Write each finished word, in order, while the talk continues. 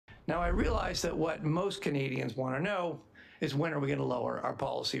Now, I realize that what most Canadians want to know is when are we going to lower our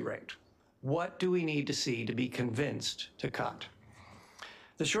policy rate? What do we need to see to be convinced to cut?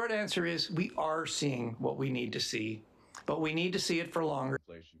 The short answer is we are seeing what we need to see, but we need to see it for longer.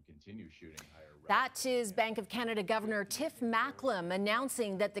 Inflation continues shooting higher. That is Bank of Canada Governor Tiff Macklem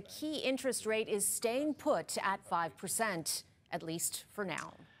announcing that the key interest rate is staying put at 5%, at least for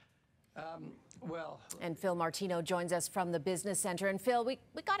now. And Fil Martino joins us from the Business Centre. And Phil, we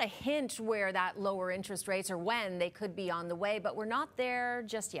got a hint where that lower interest rates or when they could be on the way, but we're not there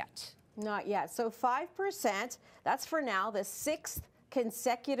just yet. Not yet. So 5%, that's for now, the sixth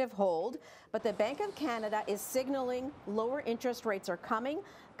consecutive hold. But the Bank of Canada is signaling lower interest rates are coming.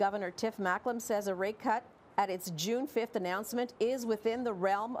 Governor Tiff Macklem says a rate cut at its June 5th announcement is within the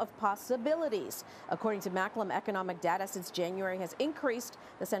realm of possibilities. According to Macklem, economic data since January has increased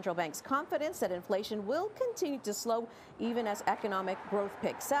the central bank's confidence that inflation will continue to slow even as economic growth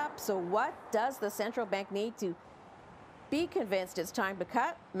picks up. So what does the central bank need to be convinced it's time to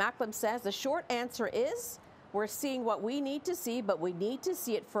cut? Macklem says the short answer is we're seeing what we need to see, but we need to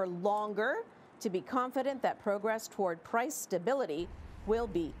see it for longer to be confident that progress toward price stability will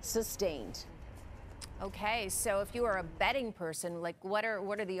be sustained. Okay, so if you are a betting person, like what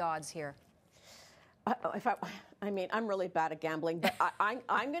are the odds here? I mean, I'm really bad at gambling, but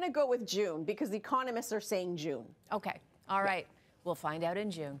I'm going to go with June because the economists are saying June. Okay, all right. Yeah. We'll find out in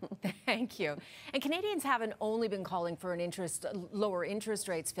June. Thank you. And Canadians haven't only been calling for lower interest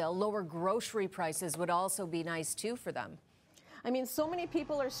rates, Phil. Lower grocery prices would also be nice, too, for them. I mean, so many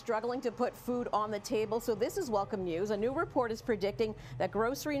people are struggling to put food on the table, so this is welcome news. A new report is predicting that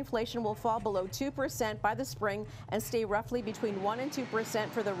grocery inflation will fall below 2% by the spring and stay roughly between 1 and 2%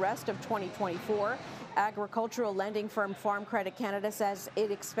 for the rest of 2024. Agricultural lending firm Farm Credit Canada says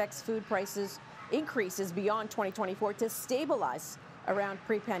it expects food prices increases beyond 2024 to stabilize around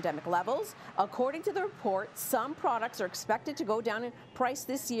pre-pandemic levels. According to the report, some products are expected to go down in price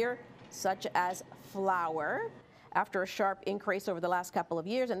this year, such as flour, after a sharp increase over the last couple of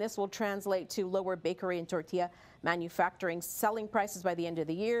years, and this will translate to lower bakery and tortilla manufacturing selling prices by the end of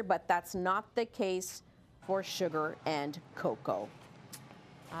the year, but that's not the case for sugar and cocoa.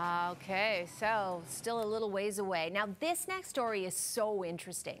 Okay, so still a little ways away. Now, this next story is so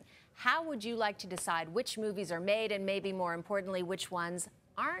interesting. How would you like to decide which movies are made and maybe more importantly, which ones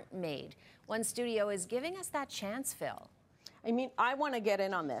aren't made? One studio is giving us that chance, Phil. I mean, I want to get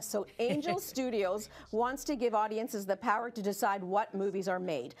in on this. So Angel Studios wants to give audiences the power to decide what movies are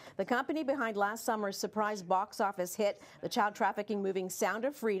made. The company behind last summer's surprise box office hit, the child trafficking movie Sound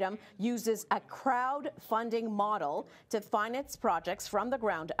of Freedom, uses a crowdfunding model to finance projects from the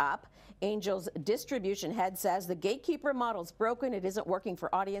ground up. Angel's distribution head says the gatekeeper model's broken. It isn't working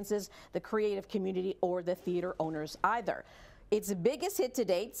for audiences, the creative community, or the theater owners either. Its biggest hit to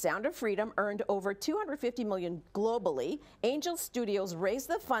date, Sound of Freedom, earned over $250 million globally. Angel Studios raised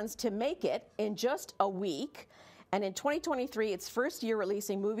the funds to make it in just a week. And in 2023, its first year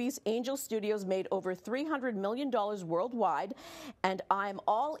releasing movies, Angel Studios made over $300 million worldwide. And I'm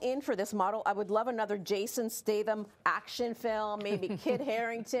all in for this model. I would love another Jason Statham action film, maybe Kit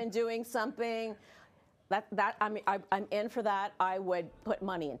Harington doing something. I'm in for that. I would put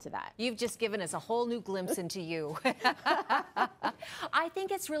money into that. You've just given us a whole new glimpse into you. I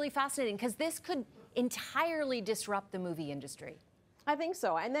think it's really fascinating because this could entirely disrupt the movie industry. I think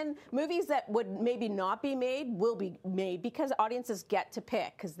so. And then movies that would maybe not be made will be made because audiences get to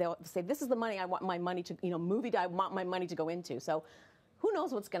pick because they'll say, this is the money I want my money to, movie that I want my money to go into. So who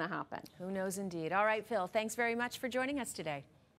knows what's going to happen? Who knows indeed. All right, Phil, thanks very much for joining us today.